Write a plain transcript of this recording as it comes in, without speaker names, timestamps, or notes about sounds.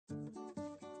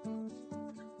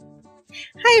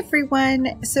Hi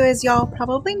everyone. So as y'all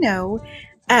probably know,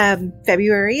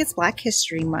 February is Black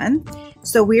History Month.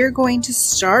 So we are going to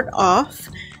start off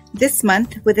this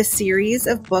month with a series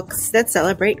of books that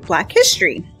celebrate Black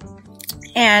history.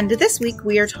 And this week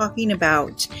we are talking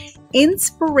about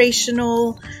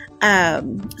inspirational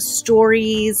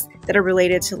stories that are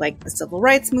related to like the civil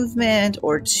rights movement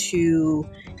or to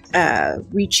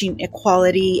reaching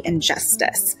equality and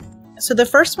justice. So the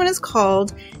first one is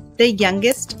called The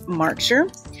Youngest Marcher,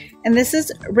 and this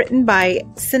is written by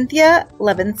Cynthia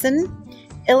Levinson,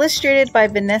 illustrated by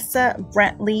Vanessa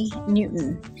Brantley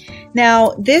Newton.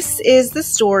 Now, this is the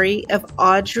story of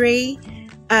Audrey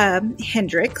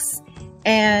Hendricks,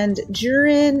 and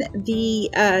during the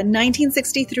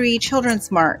 1963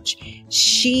 Children's March,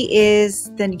 she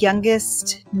is the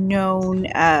youngest known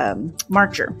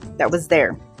marcher that was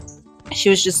there. She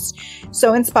was just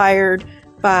so inspired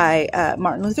by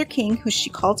Martin Luther King, who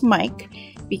she called Mike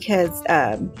because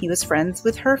he was friends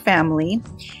with her family,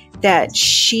 that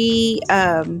she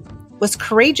was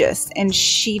courageous and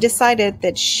she decided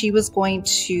that she was going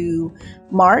to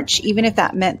march, even if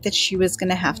that meant that she was going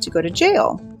to have to go to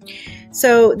jail.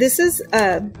 So this is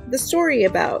the story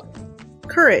about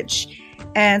courage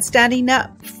and standing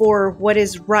up for what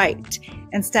is right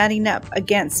and standing up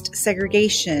against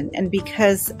segregation. And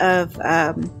because of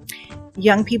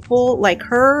young people like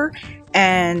her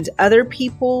and other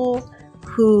people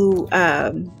who,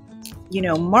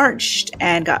 marched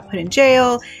and got put in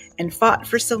jail and fought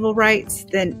for civil rights,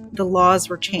 then the laws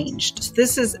were changed. So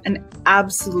this is an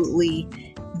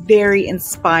absolutely very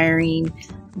inspiring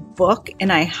book,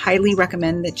 and I highly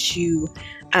recommend that you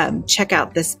check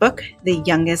out this book, The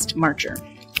Youngest Marcher.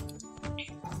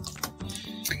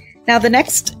 Now, the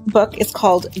next book is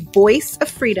called Voice of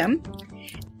Freedom,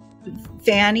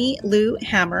 Fannie Lou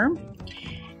Hamer,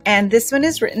 and this one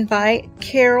is written by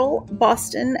Carole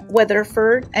Boston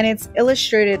Weatherford, and it's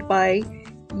illustrated by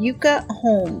Yuka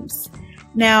Holmes.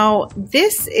 Now,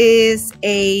 this is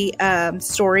a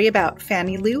story about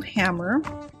Fannie Lou Hamer,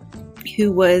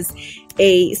 who was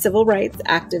a civil rights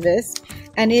activist,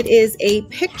 and it is a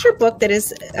picture book that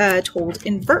is told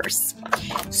in verse.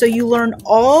 So you learn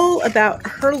all about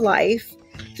her life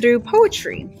through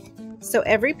poetry. So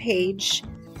every page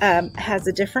has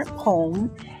a different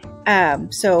poem.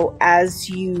 So as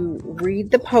you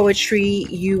read the poetry,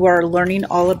 you are learning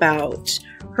all about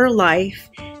her life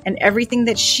and everything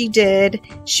that she did.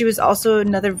 She was also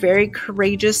another very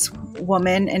courageous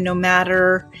woman, and no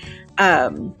matter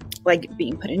like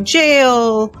being put in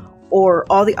jail or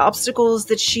all the obstacles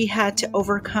that she had to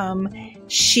overcome,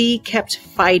 she kept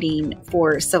fighting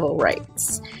for civil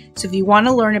rights. So if you want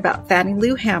to learn about Fannie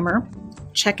Lou Hamer,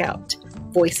 check out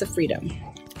Voice of Freedom.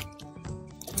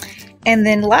 And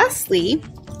then lastly,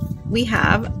 we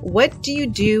have What Do You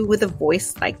Do with a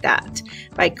Voice Like That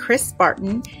by Chris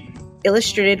Barton,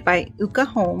 illustrated by Yuka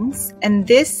Holmes. And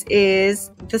this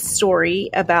is the story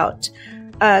about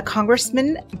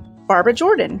Congressman Barbara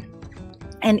Jordan.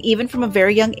 And even from a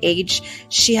very young age,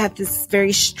 she had this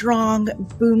very strong,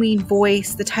 booming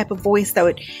voice, the type of voice that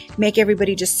would make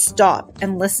everybody just stop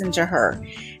and listen to her.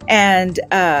 And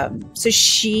so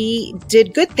she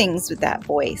did good things with that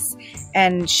voice.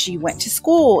 And she went to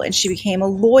school and she became a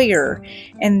lawyer.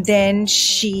 And then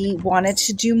she wanted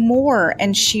to do more,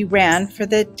 and she ran for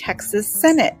the Texas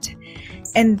Senate.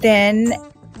 And then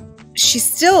she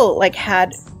still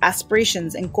had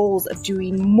aspirations and goals of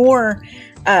doing more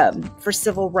for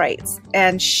civil rights.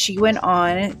 And she went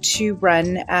on to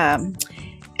run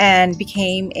and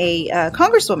became a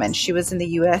congresswoman. She was in the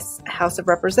U.S. House of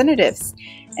Representatives.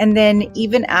 And then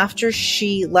even after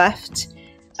she left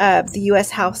the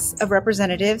U.S. House of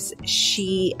Representatives,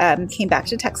 she came back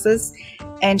to Texas,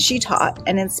 and she taught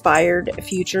and inspired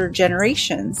future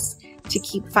generations to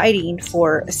keep fighting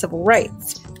for civil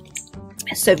rights.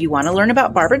 So if you want to learn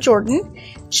about Barbara Jordan,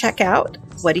 check out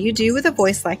What Do You Do with a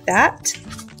Voice Like That?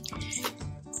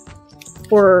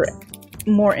 For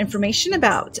more information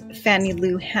about Fannie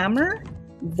Lou Hamer,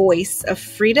 Voice of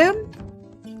Freedom,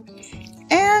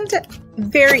 and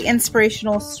very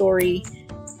inspirational story,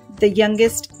 The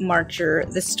Youngest Marcher,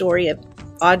 the story of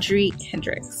Audrey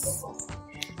Hendricks.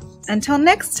 Until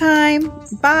next time,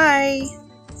 bye!